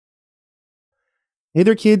Hey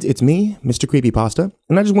there kids, it's me, MrCreepyPasta,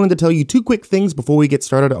 and I just wanted to tell you two quick things before we get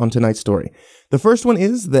started on tonight's story. The first one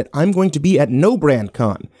is that I'm going to be at No Brand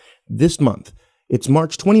Con this month. It's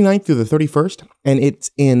March 29th through the 31st, and it's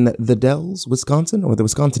in the Dells, Wisconsin, or the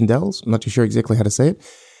Wisconsin Dells. I'm not too sure exactly how to say it.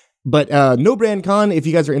 But No Brand Con, if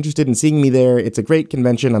you guys are interested in seeing me there, it's a great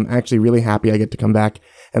convention. I'm actually really happy I get to come back,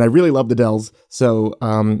 and I really love the Dells, so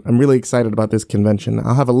I'm really excited about this convention.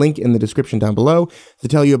 I'll have a link in the description down below to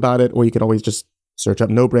tell you about it, or you could always just search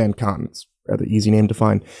up No Brand Con. It's a rather easy name to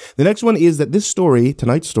find. The next one is that this story,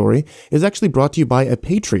 tonight's story, is actually brought to you by a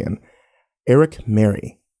Patreon, Erik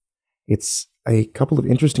Mary. It's a couple of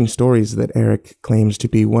interesting stories that Erik claims to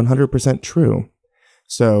be 100% true.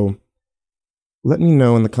 So let me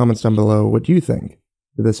know in the comments down below what you think.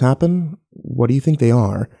 Did this happen? What do you think they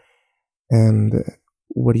are? And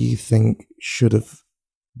what do you think should have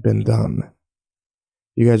been done?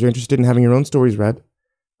 If you guys are interested in having your own stories read,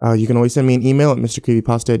 you can always send me an email at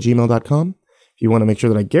mrcreepypasta@gmail.com. If you want to make sure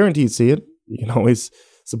that I guarantee see it, you can always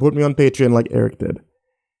support me on Patreon like Erik did.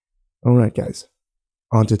 Alright guys,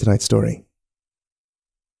 on to tonight's story.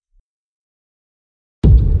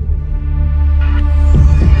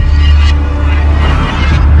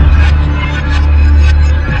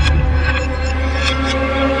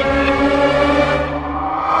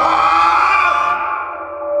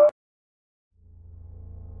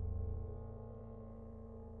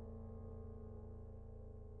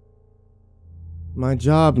 My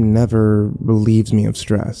job never relieves me of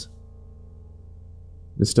stress.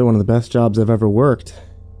 It's still one of the best jobs I've ever worked.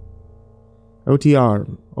 OTR,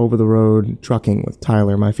 over-the-road trucking with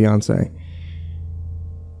Tyler, my fiancé.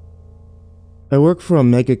 I work for a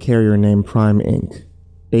mega carrier named Prime Inc.,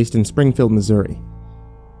 based in Springfield, Missouri,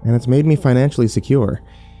 and it's made me financially secure.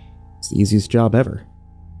 It's the easiest job ever.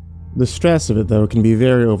 The stress of it, though, can be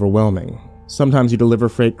very overwhelming. Sometimes you deliver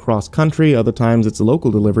freight cross-country, other times it's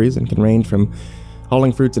local deliveries and can range from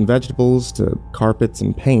hauling fruits and vegetables to carpets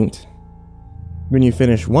and paint. When you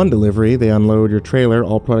finish one delivery, they unload your trailer,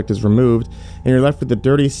 all product is removed, and you're left with the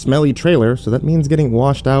dirty, smelly trailer, so that means getting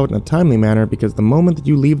washed out in a timely manner because the moment that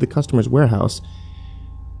you leave the customer's warehouse,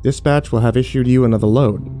 dispatch will have issued you another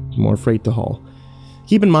load, more freight to haul.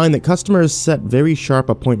 Keep in mind that customers set very sharp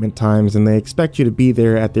appointment times and they expect you to be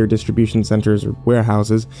there at their distribution centers or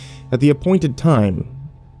warehouses at the appointed time.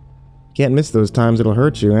 Can't miss those times, it'll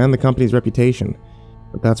hurt you and the company's reputation.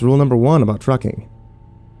 But that's rule number one about trucking.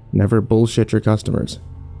 Never bullshit your customers.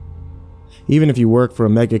 Even if you work for a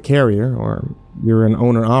mega carrier, or you're an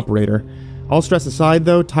owner-operator, all stress aside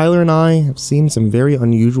though, Tyler and I have seen some very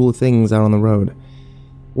unusual things out on the road.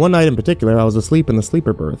 One night in particular, I was asleep in the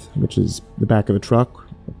sleeper berth, which is the back of the truck,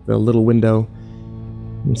 the little window,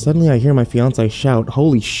 and suddenly I hear my fiancé shout,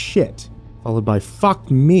 "Holy shit," followed by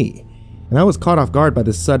 "fuck me," and I was caught off guard by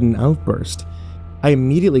this sudden outburst. I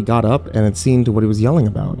immediately got up and had seen to what he was yelling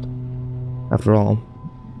about. After all,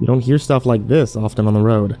 you don't hear stuff like this often on the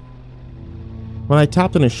road. When I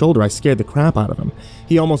tapped on his shoulder, I scared the crap out of him.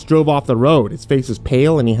 He almost drove off the road. His face was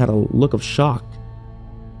pale and he had a look of shock.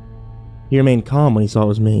 He remained calm when he saw it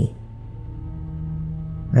was me.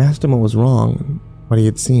 I asked him what was wrong and what he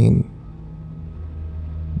had seen.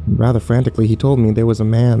 Rather frantically, he told me there was a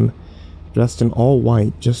man dressed in all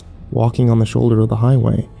white just walking on the shoulder of the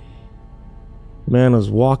highway. The man was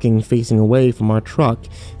walking facing away from our truck,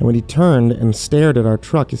 and when he turned and stared at our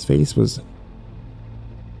truck, his face was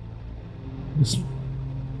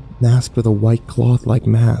masked with a white cloth-like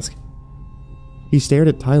mask. He stared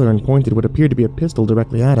at Tyler and pointed what appeared to be a pistol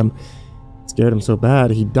directly at him. It scared him so bad,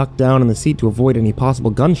 he ducked down in the seat to avoid any possible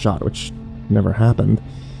gunshot, which never happened,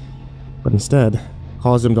 but instead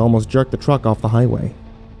caused him to almost jerk the truck off the highway.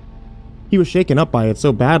 He was shaken up by it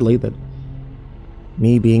so badly that,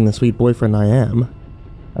 me being the sweet boyfriend I am,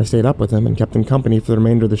 I stayed up with him and kept him company for the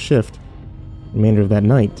remainder of the shift, the remainder of that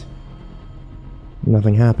night.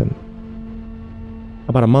 Nothing happened.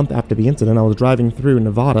 About a month after the incident, I was driving through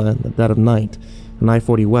Nevada in the dead of night, on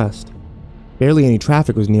I-40 West. Barely any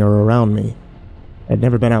traffic was near or around me. I'd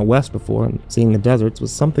never been out west before, and seeing the deserts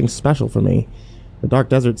was something special for me. The dark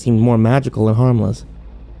desert seemed more magical and harmless.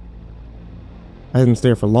 I didn't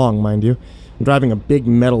stay for long, mind you. I'm driving a big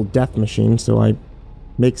metal death machine, so I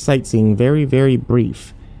make sightseeing very, very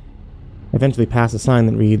brief. I eventually pass a sign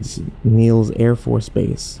that reads, Neal's Air Force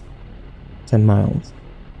Base, 10 miles.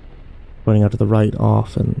 Pointing out to the right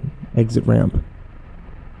off an exit ramp.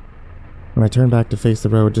 When I turn back to face the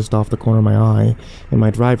road just off the corner of my eye, in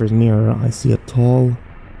my driver's mirror, I see a tall,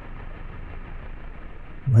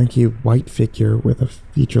 lanky white figure with a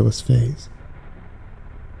featureless face.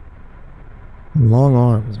 And long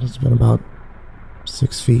arms, must have been about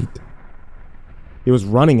 6 feet. It was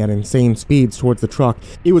running at insane speeds towards the truck.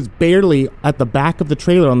 It was barely at the back of the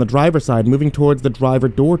trailer on the driver's side, moving towards the driver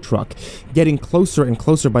door truck, getting closer and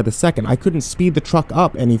closer by the second. I couldn't speed the truck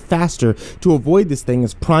up any faster to avoid this thing,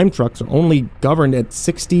 as prime trucks are only governed at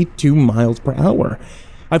 62 miles per hour.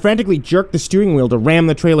 I frantically jerked the steering wheel to ram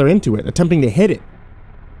the trailer into it, attempting to hit it.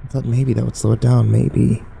 I thought maybe that would slow it down,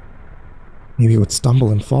 maybe it would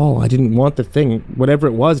stumble and fall. I didn't want the thing, whatever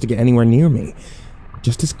it was, to get anywhere near me.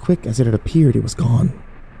 Just as quick as it had appeared, it was gone.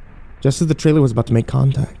 Just as the trailer was about to make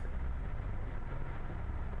contact.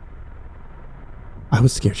 I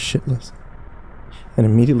was scared shitless, and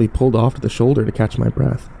immediately pulled off to the shoulder to catch my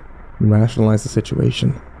breath and rationalize the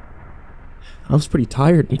situation. I was pretty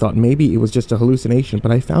tired and thought maybe it was just a hallucination,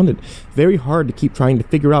 but I found it very hard to keep trying to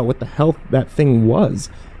figure out what the hell that thing was.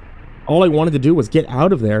 All I wanted to do was get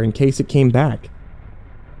out of there in case it came back.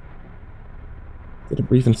 Did a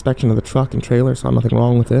brief inspection of the truck and trailer, saw nothing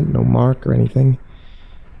wrong with it, no mark or anything.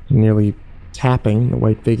 Nearly tapping the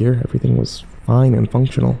white figure, everything was fine and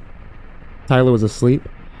functional. Tyler was asleep,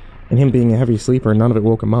 and him being a heavy sleeper, none of it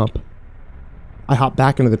woke him up. I hopped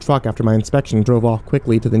back into the truck after my inspection and drove off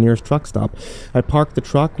quickly to the nearest truck stop. I parked the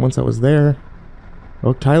truck. Once I was there, I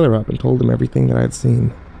woke Tyler up and told him everything that I had seen.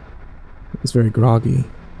 He was very groggy.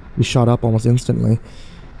 He shot up almost instantly.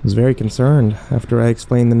 I was very concerned after I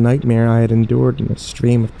explained the nightmare I had endured in a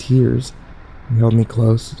stream of tears. He held me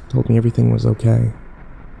close, told me everything was okay.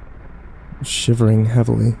 I was shivering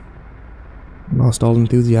heavily. I lost all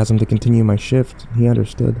enthusiasm to continue my shift. He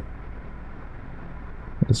understood.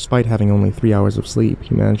 Despite having only 3 hours of sleep,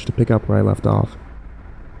 he managed to pick up where I left off.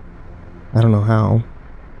 I don't know how.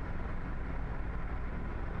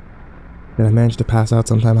 But I managed to pass out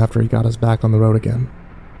sometime after he got us back on the road again.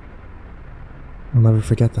 I'll never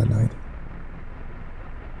forget that night.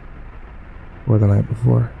 Or the night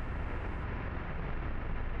before.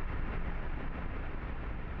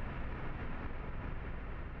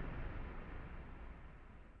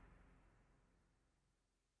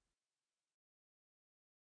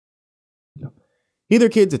 Hey there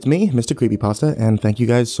kids, it's me, MrCreepyPasta, and thank you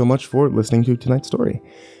guys so much for listening to tonight's story.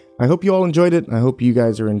 I hope you all enjoyed it. I hope you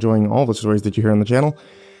guys are enjoying all the stories that you hear on the channel.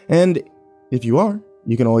 And if you are,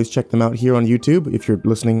 you can always check them out here on YouTube if you're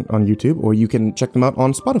listening on YouTube, or you can check them out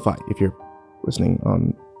on Spotify if you're listening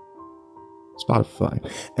on Spotify.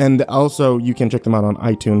 And also, you can check them out on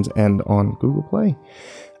iTunes and on Google Play.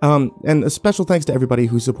 And a special thanks to everybody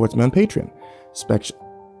who supports me on Patreon,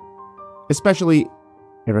 especially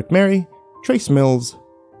Erik Mary, Trace Mills,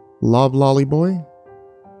 LoblollyBoy,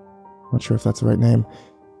 not sure if that's the right name,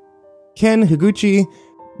 Ken, Higuchi,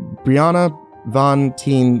 Brianna,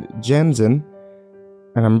 Tine-Janzen,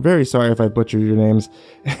 and I'm very sorry if I butchered your names,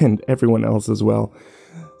 and everyone else as well.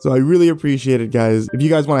 So I really appreciate it, guys. If you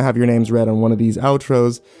guys want to have your names read on one of these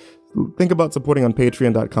outros, think about supporting on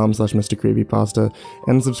patreon.com/MrCreepyPasta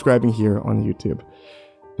and subscribing here on YouTube.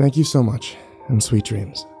 Thank you so much, and sweet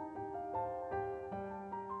dreams.